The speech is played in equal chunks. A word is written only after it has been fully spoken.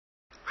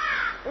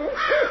Welcome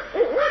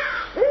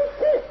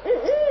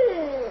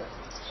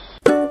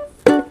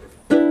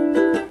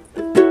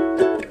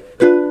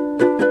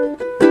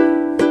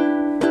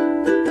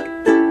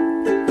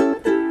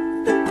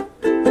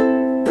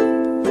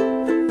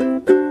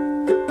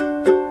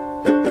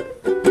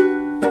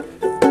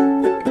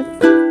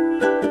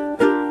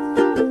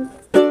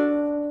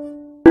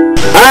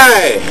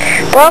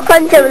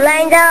to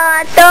BlindOwl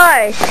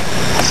Outdoors.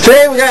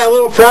 Today we got a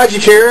little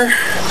project here.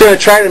 I'm going to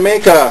try to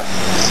make a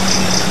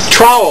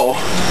trowel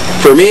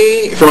for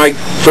me, for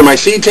my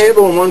seed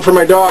table, and one for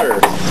my daughter.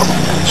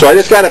 So I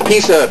just got a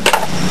piece of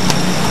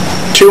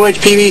 2-inch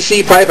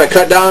PVC pipe I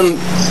cut down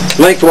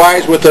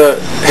lengthwise with a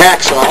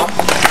hacksaw.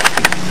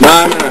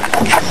 Now I'm going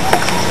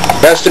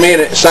to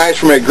estimate a size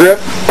for my grip,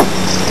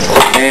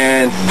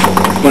 and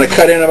I'm going to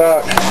cut in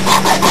about,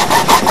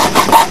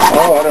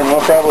 I don't know,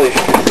 probably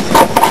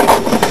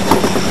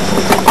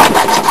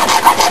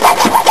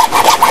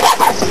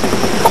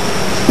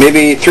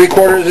maybe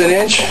 3/4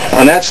 inch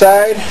on that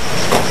side,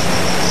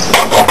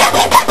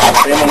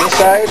 same on this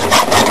side,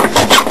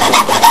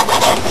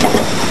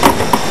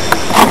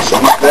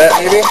 something like that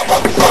maybe.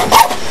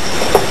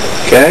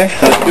 Okay,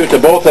 let's do it to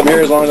both of them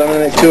here as long as I'm going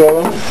to make 2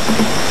 of them.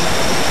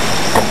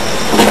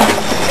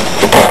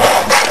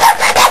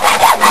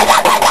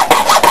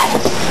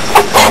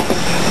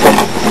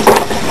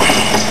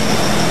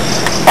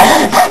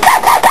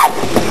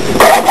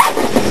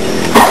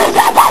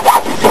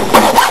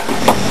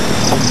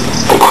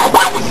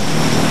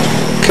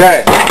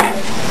 Okay,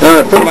 now I'm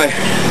going to put my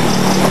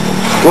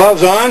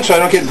gloves on so I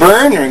don't get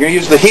burned, and we're going to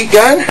use the heat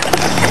gun.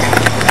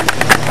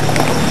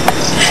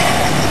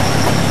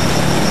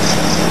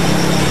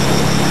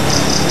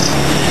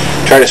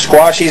 Try to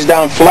squash these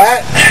down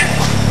flat.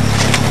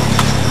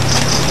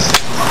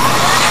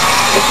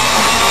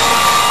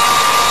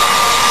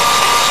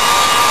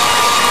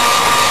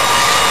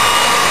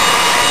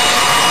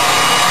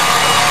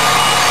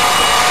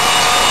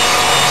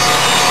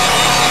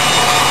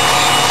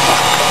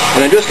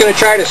 And I'm just going to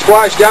try to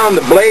squash down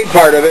the blade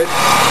part of it.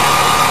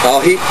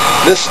 I'll heat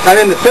this. I'm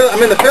in the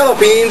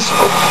Philippines,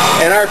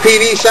 and our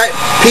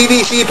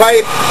PVC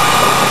pipe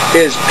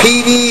is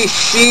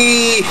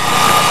PVC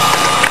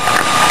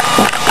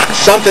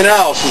something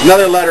else. There's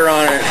another letter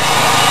on it,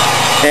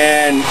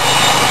 and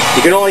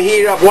you can only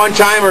heat it up one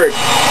time or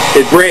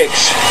it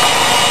breaks.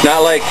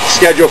 Not like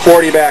Schedule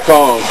 40 back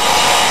home.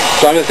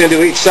 So I'm just going to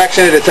do each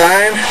section at a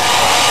time.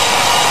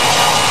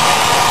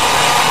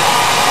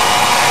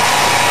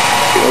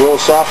 A little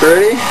soft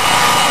already.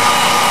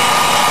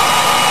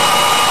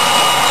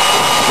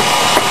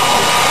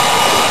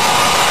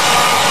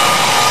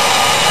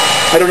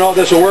 I don't know if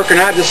this will work or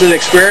not. This is an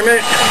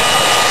experiment.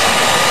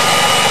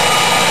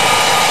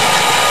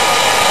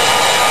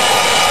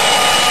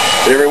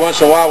 But every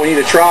once in a while we need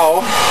a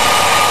trowel.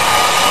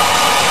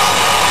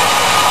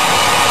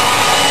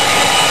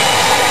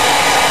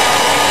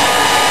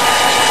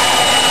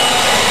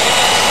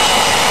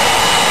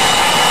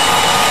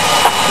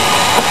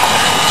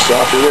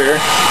 Softer there.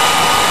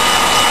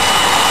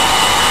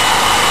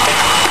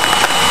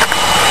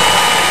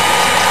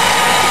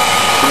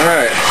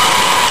 Alright.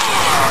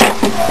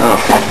 Now,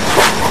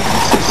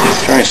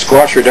 try and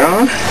squash her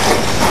down.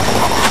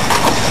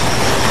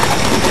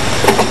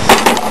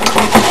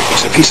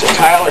 Use a piece of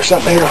tile or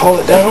something to hold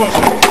it down.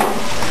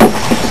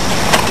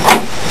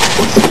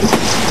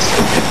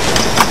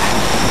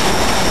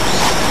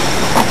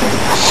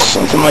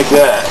 Something like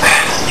that.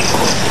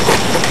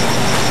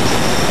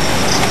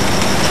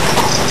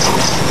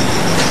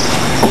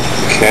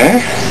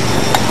 Okay.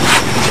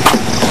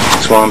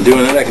 So while I'm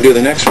doing that, I can do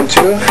the next one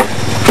too.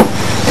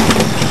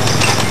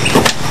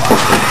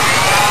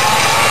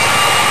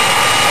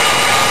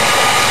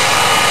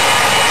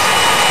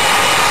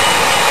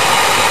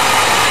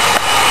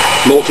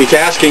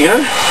 Multitasking,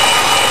 huh?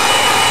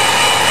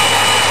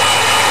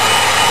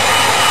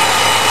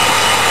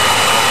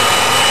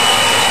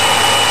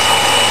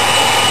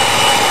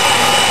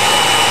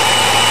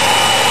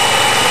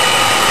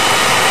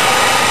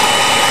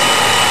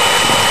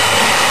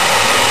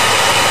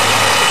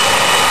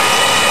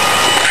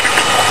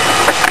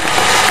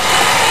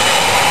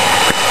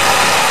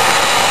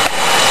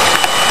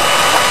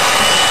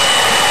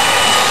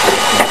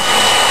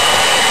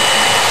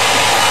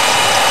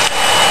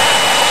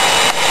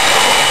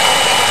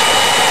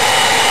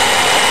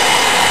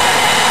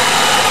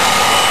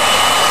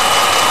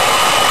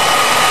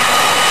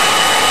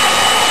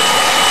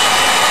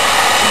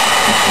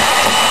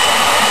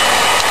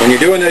 When you're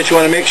doing this, you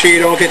want to make sure you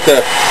don't get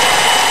the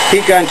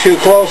heat gun too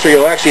close, or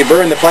you'll actually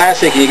burn the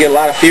plastic and you get a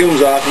lot of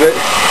fumes off of it.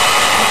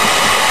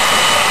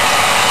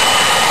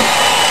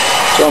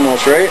 It's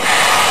almost right.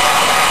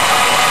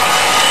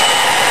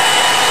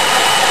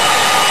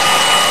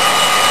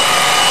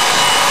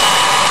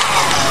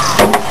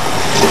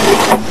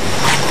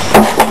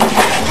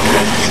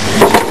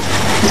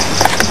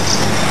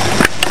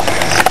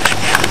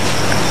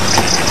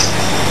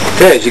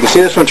 Okay, as you can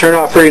see, this one turned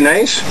out pretty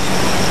nice.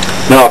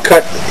 Now I'll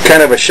cut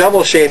kind of a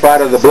shovel shape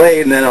out of the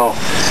blade, and then I'll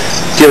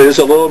give it just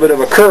a little bit of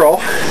a curl.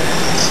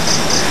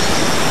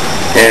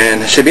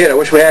 And it should be it. I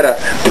wish we had a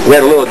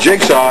little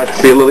jigsaw.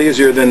 It'd be a little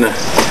easier than the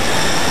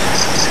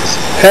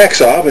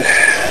hacksaw, but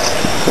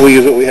we'll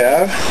use what we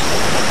have.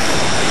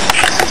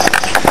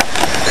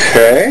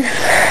 Okay.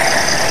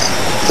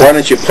 Why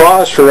don't you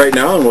pause for right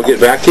now and we'll get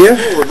back to you.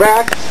 Okay, we're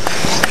back.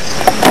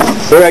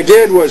 What I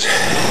did was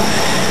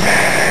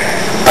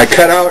I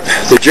cut out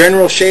the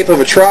general shape of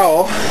a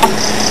trowel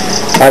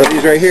out of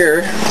these right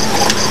here.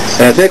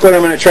 And I think what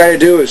I'm going to try to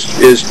do is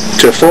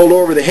to fold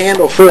over the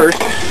handle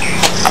first.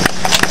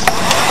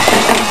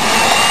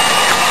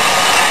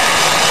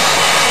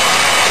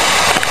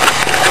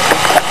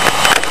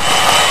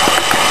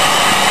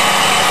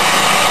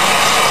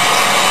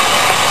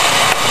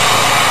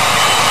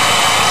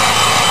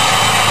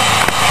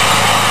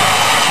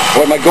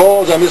 What my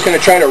goal is, I'm just going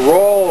to try to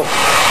roll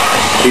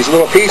these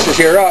little pieces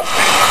here up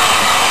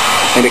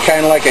into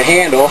kind of like a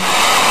handle.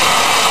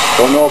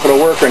 Don't know if it'll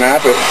work or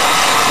not, but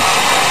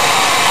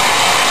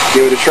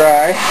give it a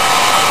try.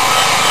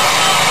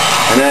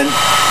 And then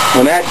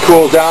when that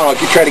cools down, I'll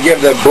try to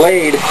give the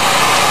blade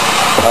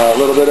a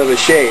little bit of a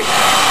shape.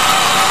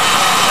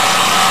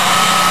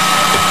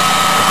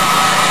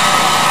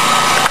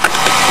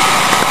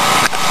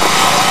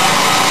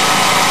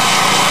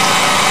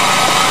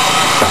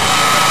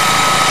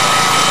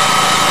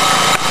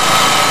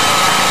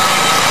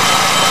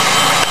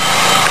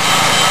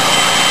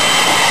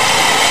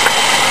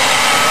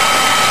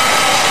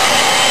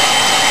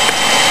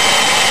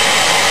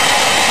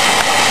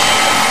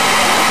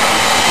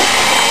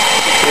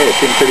 It's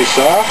getting pretty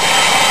soft.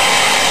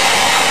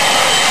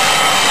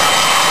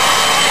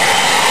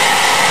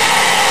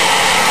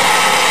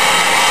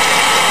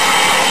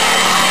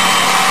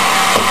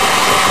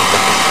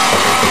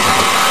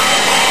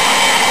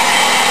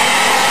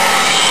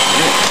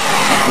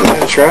 Give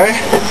that a try.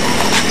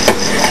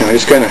 And I'm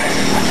just going to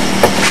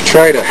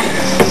try to I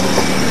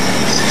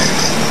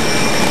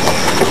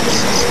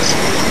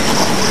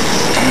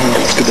don't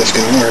know if that's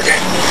going to work.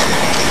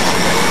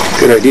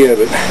 Good idea,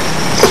 but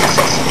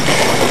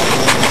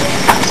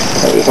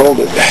I'll just hold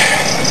it.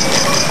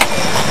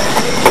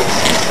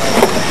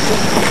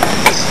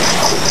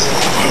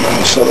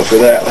 I'll settle for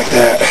that, like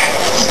that.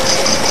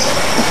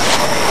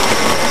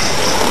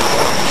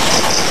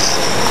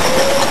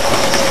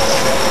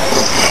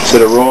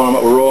 Instead of rolling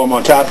them, we'll roll them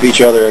on top of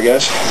each other, I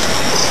guess.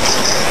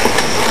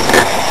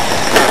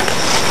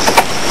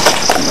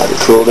 Let it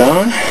cool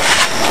down.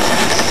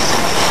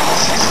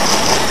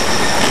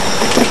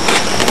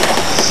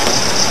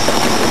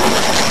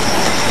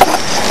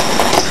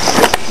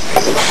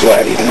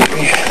 Flat even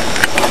maybe.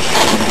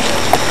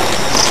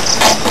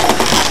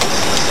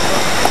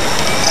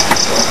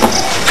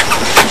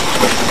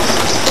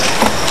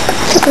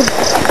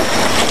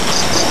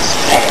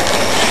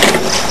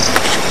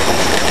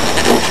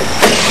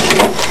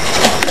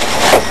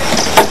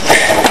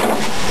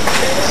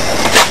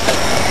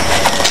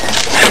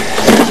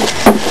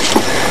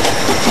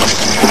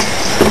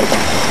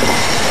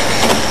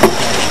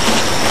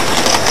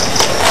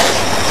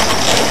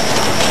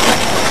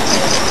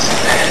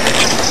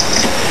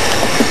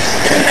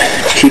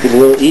 Keep it a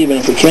little even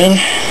if we can.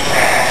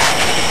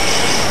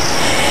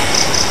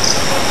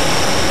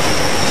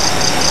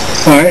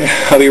 Alright,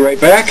 I'll be right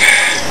back.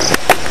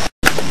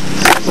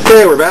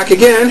 Okay, we're back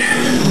again.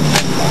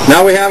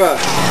 Now we have a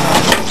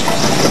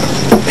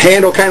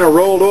handle kind of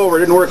rolled over.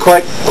 It didn't work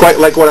quite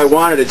like what I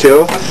wanted it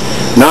to.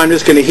 Now I'm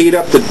just going to heat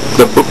up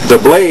the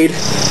blade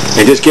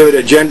and just give it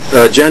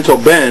a gentle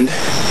bend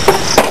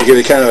to give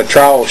it kind of a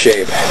trowel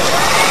shape.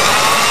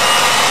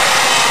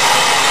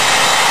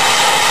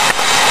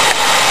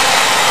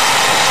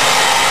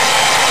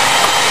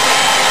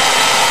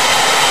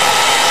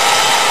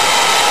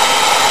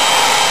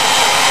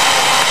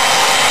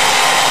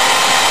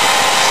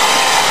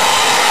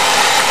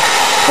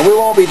 And we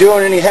won't be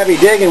doing any heavy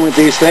digging with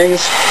these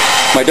things.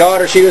 My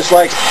daughter, she just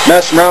likes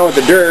messing around with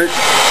the dirt,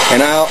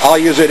 and I'll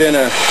use it in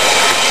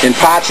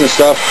pots and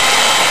stuff,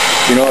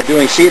 you know,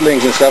 doing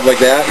seedlings and stuff like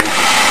that.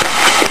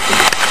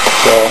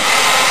 So,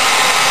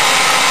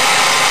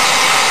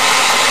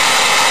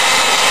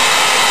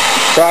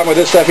 the problem with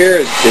this stuff here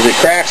is it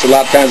cracks a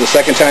lot of times the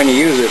second time you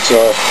use it.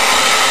 So,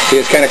 see,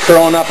 it's kind of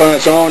curling up on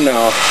its own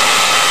now.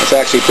 It's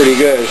actually pretty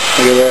good.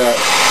 Look at that.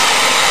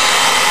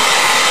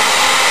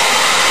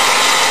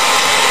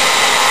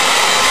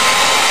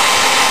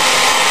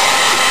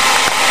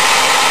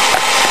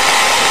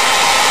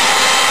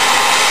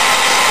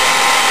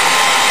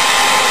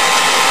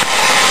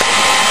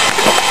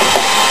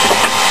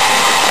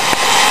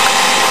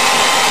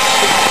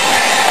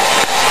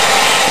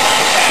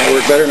 That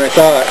worked better than I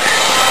thought.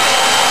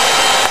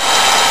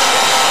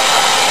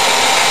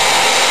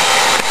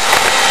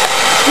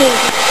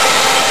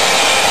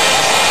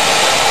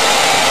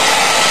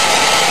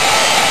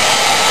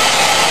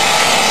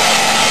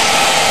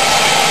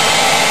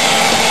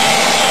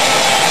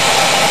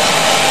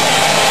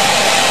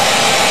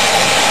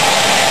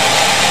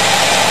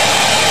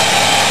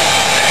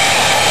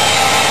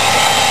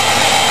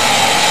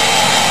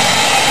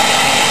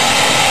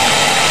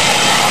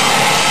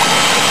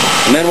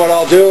 And then what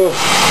I'll do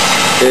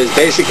is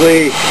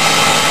basically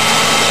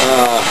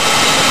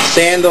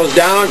sand those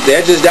down, the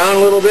edges down a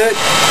little bit,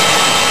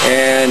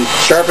 and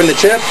sharpen the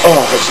tip.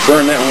 Oh, let's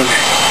burn that one.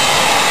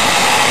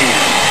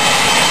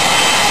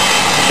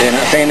 They're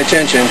not paying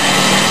attention.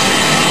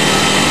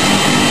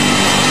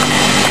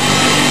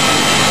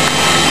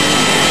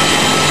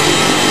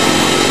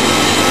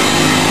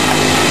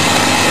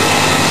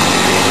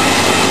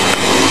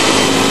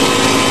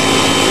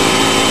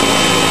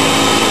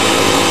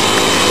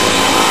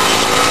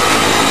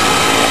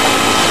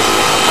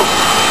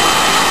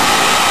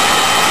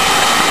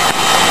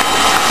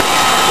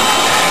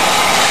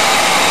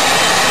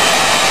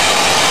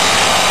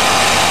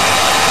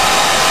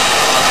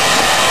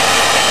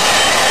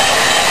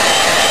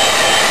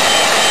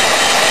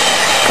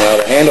 Well,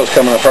 the handle's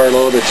coming apart a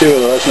little bit too,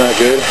 though that's not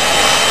good.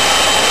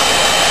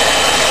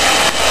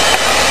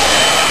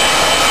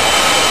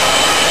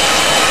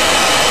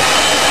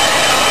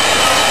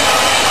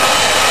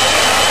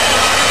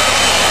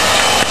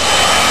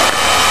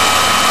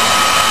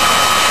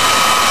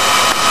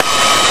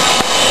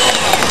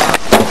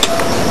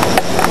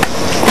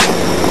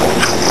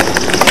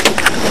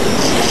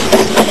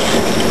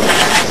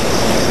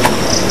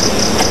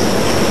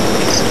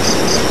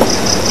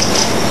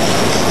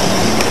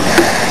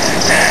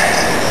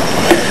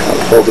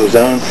 Hold those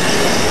down,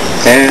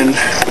 and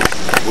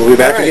we'll be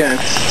back again.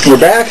 We're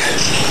back.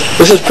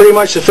 This is pretty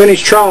much the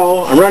finished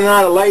trowel. I'm running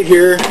out of light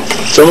here.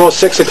 It's almost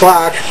 6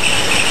 o'clock.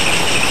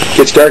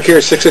 Gets dark here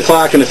at 6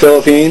 o'clock in the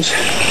Philippines.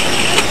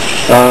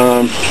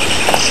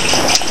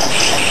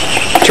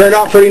 Turned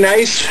out pretty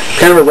nice.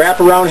 Kind of a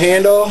wraparound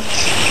handle,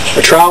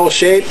 a trowel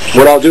shape.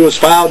 What I'll do is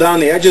file down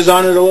the edges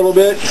on it a little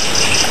bit,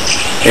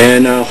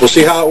 and we'll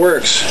see how it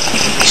works.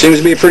 Seems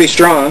to be pretty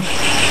strong.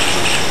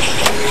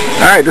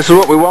 Alright, this is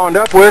what we wound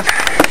up with.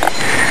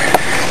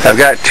 I've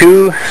got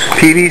 2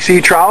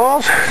 PVC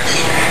trowels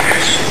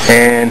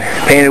and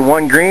painted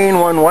one green,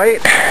 one white.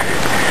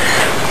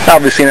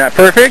 Obviously not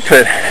perfect,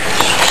 but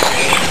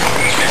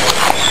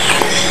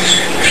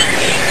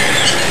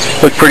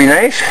look pretty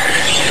nice.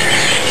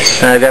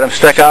 And I've got them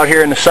stuck out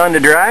here in the sun to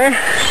dry.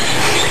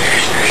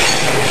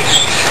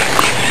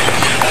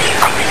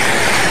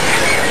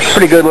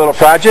 Pretty good little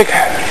project.